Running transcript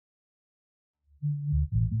It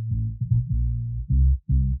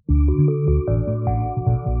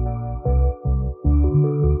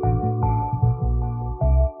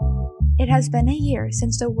has been a year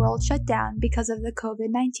since the world shut down because of the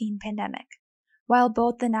COVID-19 pandemic. While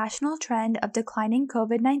both the national trend of declining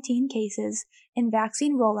COVID-19 cases and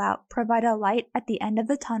vaccine rollout provide a light at the end of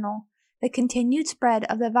the tunnel, the continued spread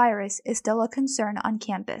of the virus is still a concern on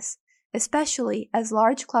campus, especially as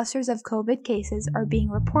large clusters of COVID cases are being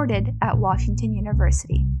reported at Washington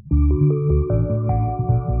University.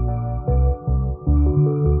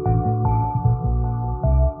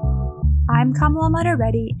 I'm Kamala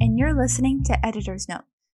Matareddy, and you're listening to Editor's Note,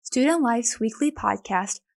 Student Life's weekly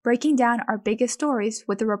podcast breaking down our biggest stories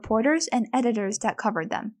with the reporters and editors that covered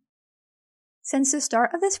them. Since the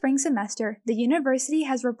start of the spring semester, the university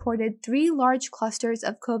has reported 3 large clusters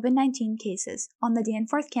of COVID-19 cases on the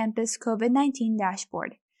Danforth campus COVID-19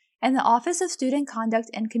 dashboard, and the Office of Student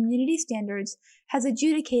Conduct and Community Standards has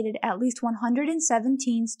adjudicated at least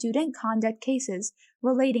 117 student conduct cases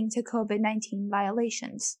relating to COVID-19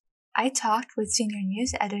 violations. I talked with senior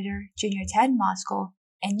news editor Junior Ted Moskal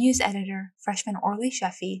and news editor freshman Orly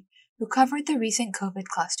Sheffy, who covered the recent COVID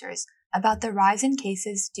clusters, about the rise in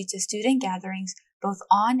cases due to student gatherings both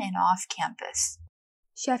on and off campus.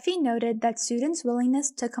 Sheffy noted that students'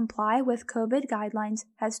 willingness to comply with COVID guidelines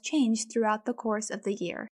has changed throughout the course of the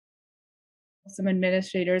year. Some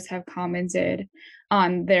administrators have commented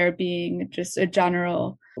on there being just a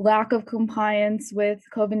general lack of compliance with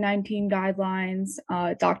COVID-19 guidelines.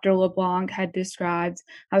 Dr. LeBlanc had described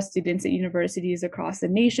how students at universities across the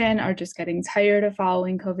nation are just getting tired of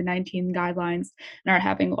following COVID-19 guidelines and are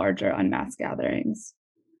having larger unmasked gatherings.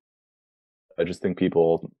 I just think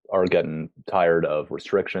people are getting tired of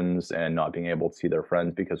restrictions and not being able to see their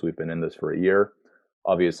friends because we've been in this for a year.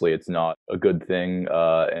 Obviously, it's not a good thing,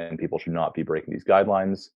 and people should not be breaking these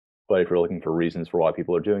guidelines. But if you're looking for reasons for why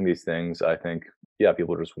people are doing these things, I think,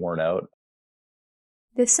 people are just worn out.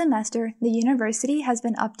 This semester, the university has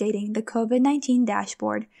been updating the COVID-19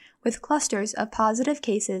 dashboard with clusters of positive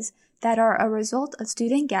cases that are a result of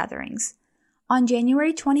student gatherings. On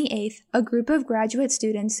January 28th, a group of graduate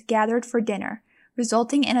students gathered for dinner,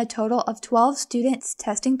 resulting in a total of 12 students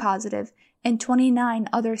testing positive and 29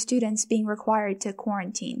 other students being required to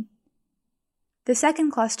quarantine. The second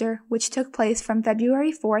cluster, which took place from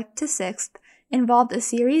February 4th to 6th, involved a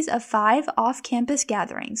series of 5 off-campus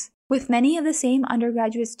gatherings, with many of the same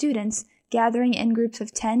undergraduate students gathering in groups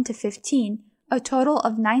of 10 to 15. A total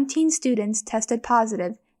of 19 students tested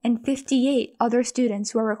positive and 58 other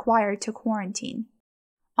students were required to quarantine.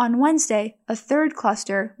 On Wednesday, a third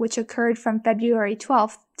cluster, which occurred from February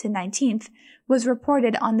 12th to 19th, was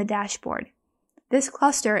reported on the dashboard. This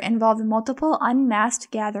cluster involved multiple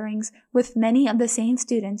unmasked gatherings with many of the same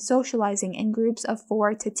students socializing in groups of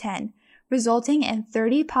 4 to 10, resulting in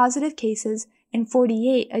 30 positive cases and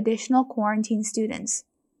 48 additional quarantine students.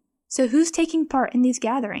 So who's taking part in these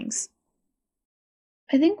gatherings?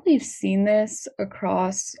 I think we've seen this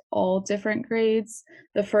across all different grades.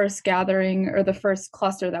 The first gathering or the first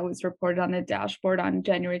cluster that was reported on the dashboard on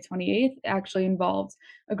January 28th actually involved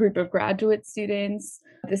a group of graduate students.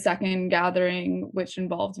 The second gathering, which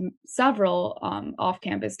involved several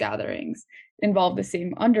off-campus gatherings, involved the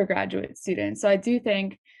same undergraduate students. So I do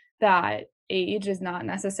think that age is not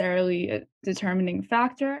necessarily a determining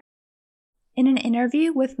factor. In an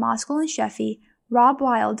interview with Moskal and Sheffy, Rob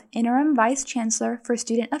Wild, Interim Vice Chancellor for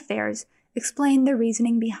Student Affairs, explained the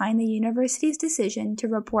reasoning behind the university's decision to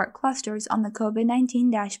report clusters on the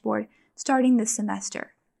COVID-19 dashboard starting this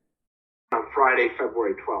semester. On Friday,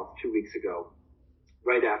 February 12th, 2 weeks ago,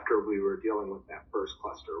 right after we were dealing with that first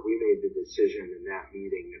cluster, we made the decision in that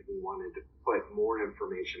meeting that we wanted to put more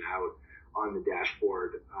information out on the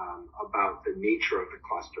dashboard about the nature of the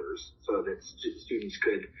clusters so that students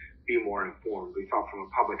could be more informed. We felt from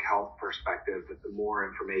a public health perspective that the more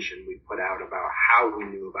information we put out about how we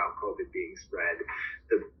knew about COVID being spread,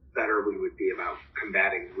 the better we would be about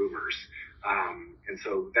combating rumors. And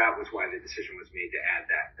so that was why the decision was made to add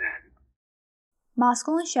that then.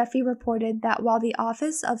 Moskal and Sheffy reported that while the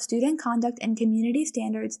Office of Student Conduct and Community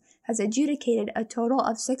Standards has adjudicated a total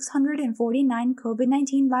of 649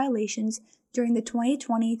 COVID-19 violations during the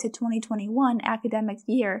 2020 to 2021 academic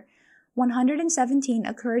year, 117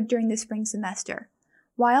 occurred during the spring semester.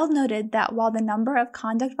 Wild noted that while the number of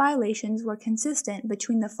conduct violations were consistent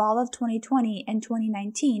between the fall of 2020 and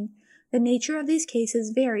 2019, the nature of these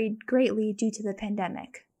cases varied greatly due to the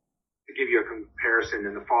pandemic. To give you a comparison,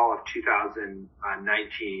 in the fall of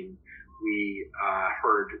 2019, we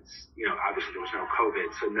heard, obviously there was no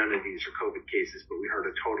COVID, so none of these are COVID cases, but we heard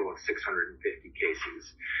a total of 650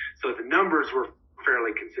 cases. So the numbers were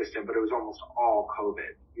fairly consistent, but it was almost all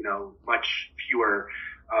COVID, much fewer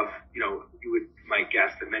of, you might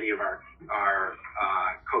guess that many of our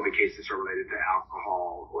COVID cases are related to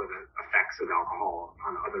alcohol or the effects of alcohol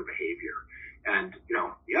on other behavior. And,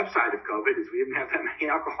 the upside of COVID is we didn't have that many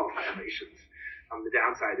alcohol violations. The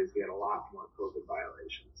downside is we had a lot more COVID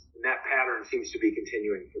violations. And that pattern seems to be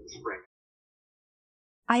continuing for the spring.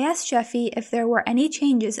 I asked Jeffy if there were any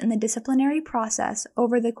changes in the disciplinary process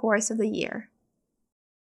over the course of the year.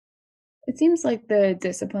 It seems like the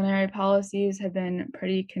disciplinary policies have been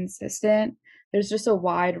pretty consistent. There's just a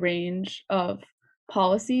wide range of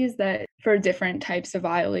policies that for different types of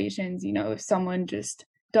violations, if someone just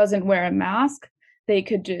doesn't wear a mask, they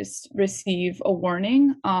could just receive a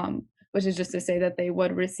warning, which is just to say that they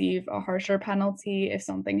would receive a harsher penalty if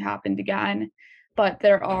something happened again. But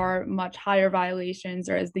there are much higher violations,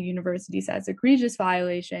 or as the university says, egregious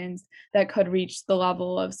violations that could reach the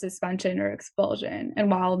level of suspension or expulsion.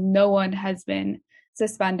 And while no one has been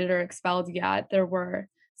suspended or expelled yet, there were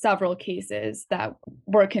several cases that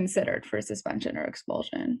were considered for suspension or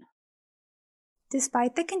expulsion.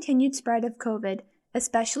 Despite the continued spread of COVID,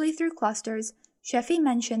 especially through clusters, Jeffy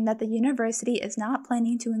mentioned that the university is not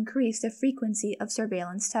planning to increase the frequency of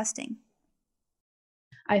surveillance testing.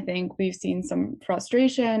 I think we've seen some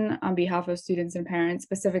frustration on behalf of students and parents,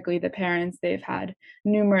 specifically the parents. They've had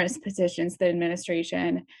numerous petitions to the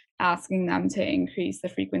administration asking them to increase the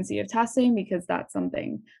frequency of testing because that's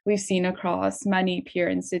something we've seen across many peer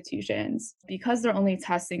institutions. Because they're only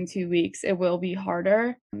testing 2 weeks, it will be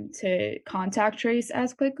harder to contact trace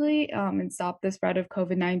as quickly and stop the spread of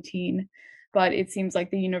COVID-19. But it seems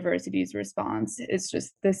like the university's response is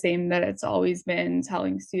just the same that it's always been,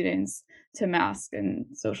 telling students to mask and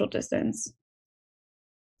social distance.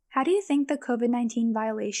 How do you think the COVID-19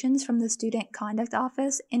 violations from the Student Conduct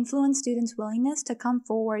Office influence students' willingness to come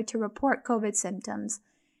forward to report COVID symptoms?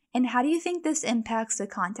 And how do you think this impacts the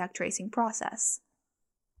contact tracing process?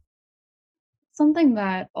 Something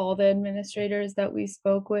that all the administrators that we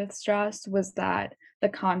spoke with stressed was that the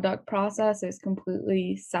conduct process is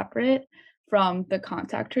completely separate from the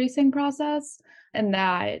contact tracing process, and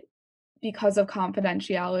that because of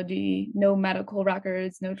confidentiality, no medical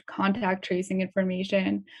records, no contact tracing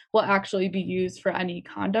information will actually be used for any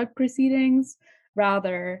conduct proceedings.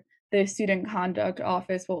 Rather, the Student Conduct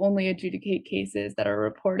Office will only adjudicate cases that are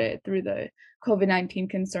reported through the COVID-19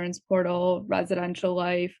 Concerns Portal, Residential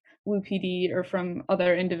Life, WUPD, or from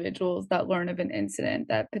other individuals that learn of an incident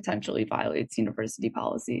that potentially violates university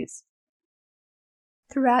policies.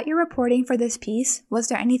 Throughout your reporting for this piece, was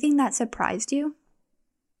there anything that surprised you?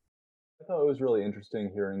 I thought it was really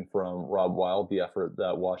interesting hearing from Rob Wild the effort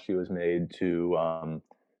that WashU has made to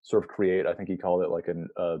sort of create, I think he called it like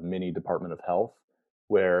a mini Department of Health,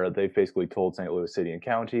 where they've basically told St. Louis City and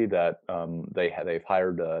County that they've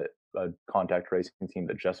hired a contact tracing team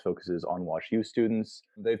that just focuses on WashU students.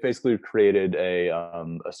 They've basically created a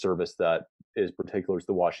service that is particular to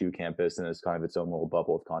the WashU campus and is kind of its own little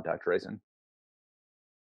bubble of contact tracing.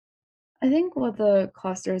 I think what the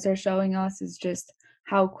clusters are showing us is just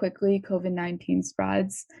how quickly COVID-19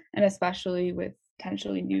 spreads, and especially with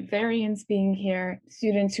potentially new variants being here,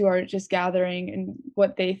 students who are just gathering in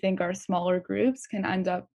what they think are smaller groups can end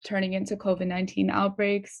up turning into COVID-19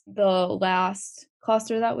 outbreaks. The last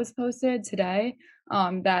cluster that was posted today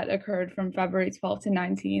that occurred from February 12th to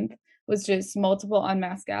 19th was just multiple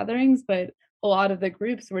unmasked gatherings, but a lot of the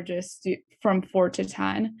groups were just from 4 to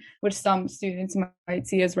 10, which some students might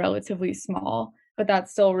see as relatively small, but that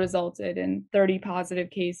still resulted in 30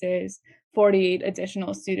 positive cases, 48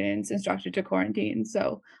 additional students instructed to quarantine.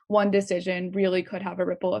 So one decision really could have a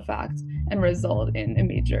ripple effect and result in a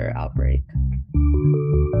major outbreak.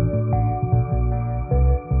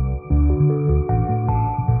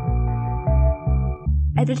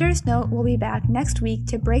 Editor's Note will be back next week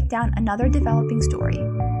to break down another developing story.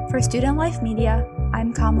 For Student Life Media,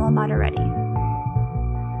 I'm Kamala Mataretti.